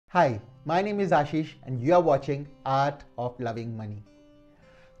Hi, my name is Ashish and you are watching Art of Loving Money.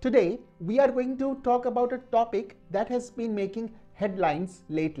 Today, we are going to talk about a topic that has been making headlines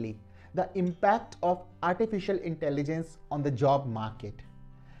lately, the impact of artificial intelligence on the job market.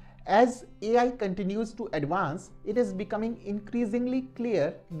 As AI continues to advance, it is becoming increasingly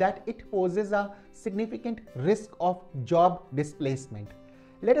clear that it poses a significant risk of job displacement.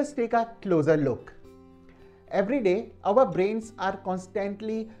 Let us take a closer look. Every day, our brains are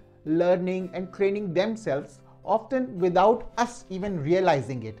constantly learning and training themselves, often without us even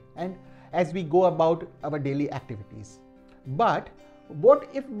realizing it, and as we go about our daily activities. But what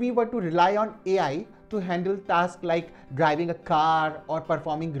if we were to rely on AI to handle tasks like driving a car or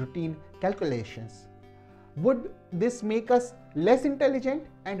performing routine calculations? Would this make us less intelligent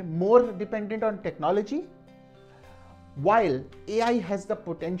and more dependent on technology? While AI has the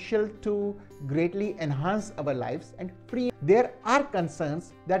potential to greatly enhance our lives and free, there are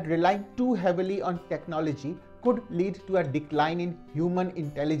concerns that relying too heavily on technology could lead to a decline in human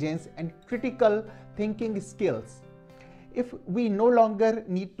intelligence and critical thinking skills. If we no longer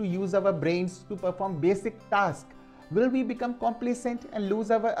need to use our brains to perform basic tasks, will we become complacent and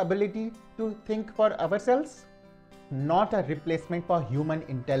lose our ability to think for ourselves? Not a replacement for human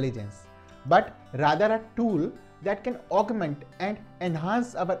intelligence, but rather a tool that can augment and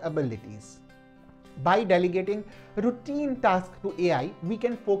enhance our abilities. By delegating routine tasks to AI, we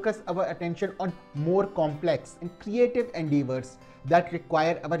can focus our attention on more complex and creative endeavors that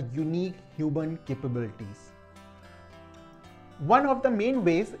require our unique human capabilities. One of the main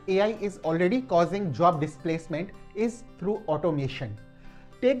ways AI is already causing job displacement is through automation.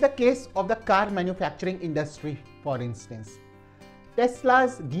 Take the case of the car manufacturing industry, for instance.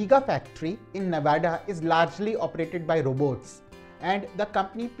 Tesla's Gigafactory in Nevada is largely operated by robots, and the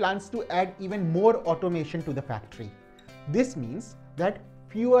company plans to add even more automation to the factory. This means that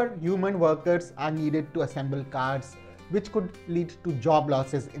fewer human workers are needed to assemble cars, which could lead to job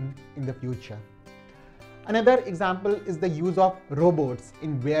losses in the future. Another example is the use of robots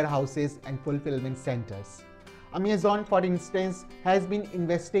in warehouses and fulfillment centers. Amazon, for instance, has been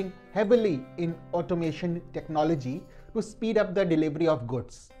investing heavily in automation technology to speed up the delivery of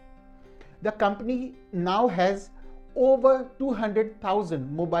goods. The company now has over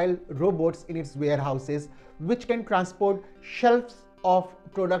 200,000 mobile robots in its warehouses, which can transport shelves of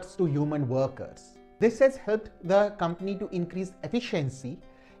products to human workers. This has helped the company to increase efficiency.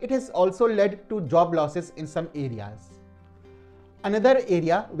 It has also led to job losses in some areas. Another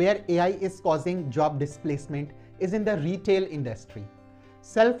area where AI is causing job displacement is in the retail industry.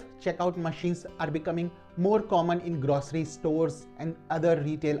 Self-checkout machines are becoming more common in grocery stores and other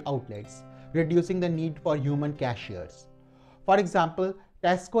retail outlets, reducing the need for human cashiers. For example,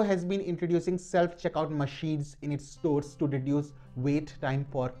 Tesco has been introducing self-checkout machines in its stores to reduce wait time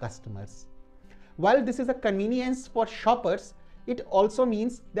for customers. While this is a convenience for shoppers, it also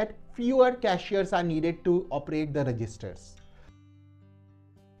means that fewer cashiers are needed to operate the registers.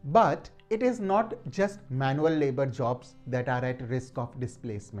 But it is not just manual labor jobs that are at risk of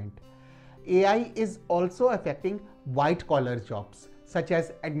displacement. AI is also affecting white-collar jobs, such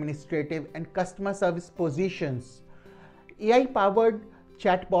as administrative and customer service positions. AI-powered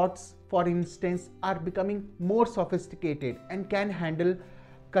chatbots, for instance, are becoming more sophisticated and can handle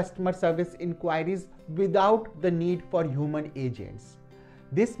customer service inquiries without the need for human agents.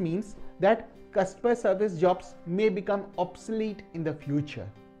 This means that customer service jobs may become obsolete in the future.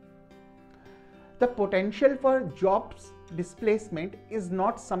 The potential for jobs displacement is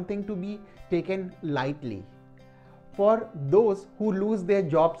not something to be taken lightly. For those who lose their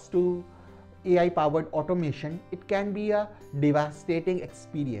jobs to AI-powered automation, it can be a devastating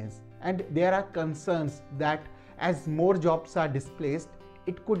experience, and there are concerns that as more jobs are displaced,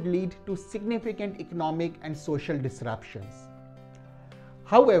 it could lead to significant economic and social disruptions.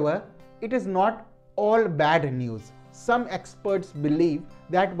 However, it is not all bad news. Some experts believe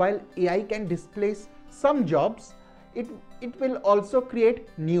that while AI can displace some jobs, it will also create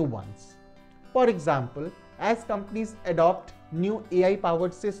new ones. For example, as companies adopt new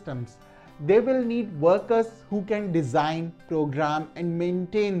AI-powered systems, they will need workers who can design, program, and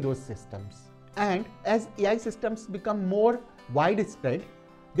maintain those systems. And as AI systems become more widespread,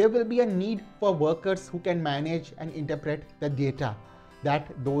 there will be a need for workers who can manage and interpret the data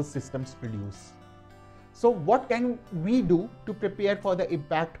that those systems produce. So what can we do to prepare for the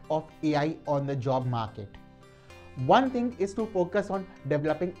impact of AI on the job market? One thing is to focus on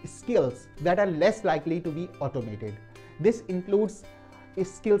developing skills that are less likely to be automated. This includes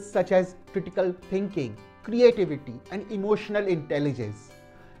skills such as critical thinking, creativity, and emotional intelligence.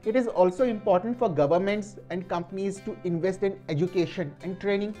 It is also important for governments and companies to invest in education and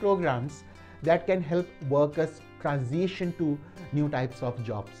training programs that can help workers transition to new types of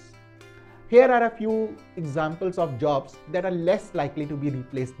jobs. Here are a few examples of jobs that are less likely to be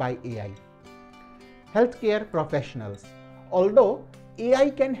replaced by AI. Healthcare professionals. Although AI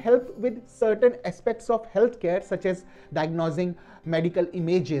can help with certain aspects of healthcare such as diagnosing medical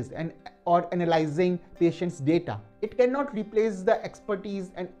images or analyzing patients' data, it cannot replace the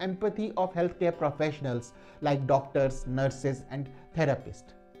expertise and empathy of healthcare professionals like doctors, nurses, and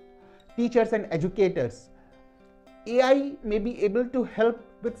therapists. Teachers and educators. AI may be able to help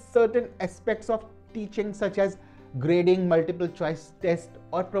with certain aspects of teaching such as grading multiple choice tests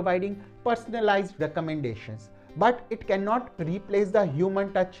or providing personalized recommendations, but it cannot replace the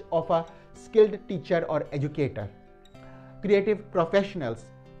human touch of a skilled teacher or educator. Creative professionals.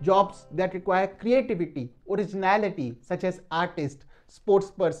 Jobs that require creativity, originality such as artists,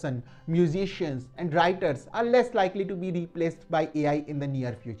 sportsperson, musicians, and writers are less likely to be replaced by AI in the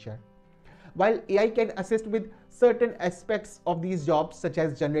near future. While AI can assist with certain aspects of these jobs such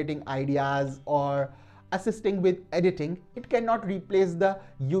as generating ideas or assisting with editing, it cannot replace the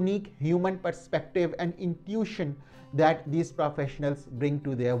unique human perspective and intuition that these professionals bring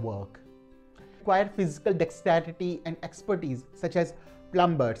to their work. Require physical dexterity and expertise such as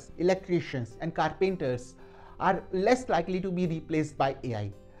plumbers, electricians, and carpenters are less likely to be replaced by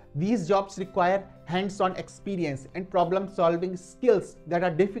AI. These jobs require hands-on experience and problem-solving skills that are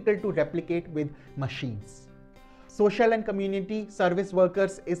difficult to replicate with machines. Social and community service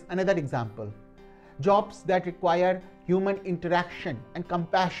workers is another example. Jobs that require human interaction and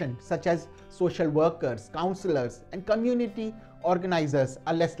compassion such as social workers, counselors, and community organizers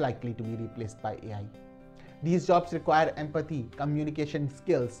are less likely to be replaced by AI. These jobs require empathy, communication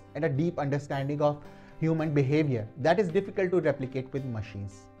skills, and a deep understanding of human behavior that is difficult to replicate with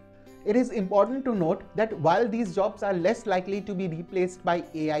machines. It is important to note that while these jobs are less likely to be replaced by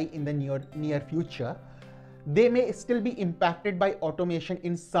AI in the near future, they may still be impacted by automation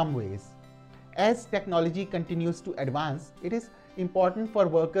in some ways. As technology continues to advance, it is important for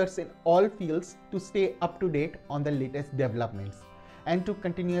workers in all fields to stay up to date on the latest developments and to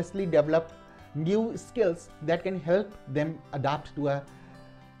continuously develop new skills that can help them adapt to a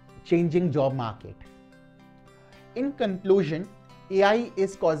changing job market. In conclusion, AI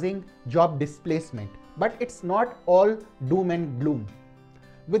is causing job displacement, but it's not all doom and gloom.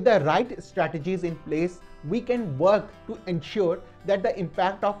 With the right strategies in place, we can work to ensure that the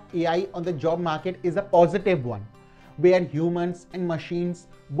impact of AI on the job market is a positive one, where humans and machines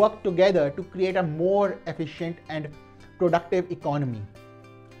work together to create a more efficient and productive economy.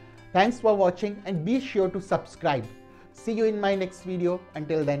 Thanks for watching and be sure to subscribe. See you in my next video.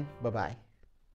 Until then, bye-bye.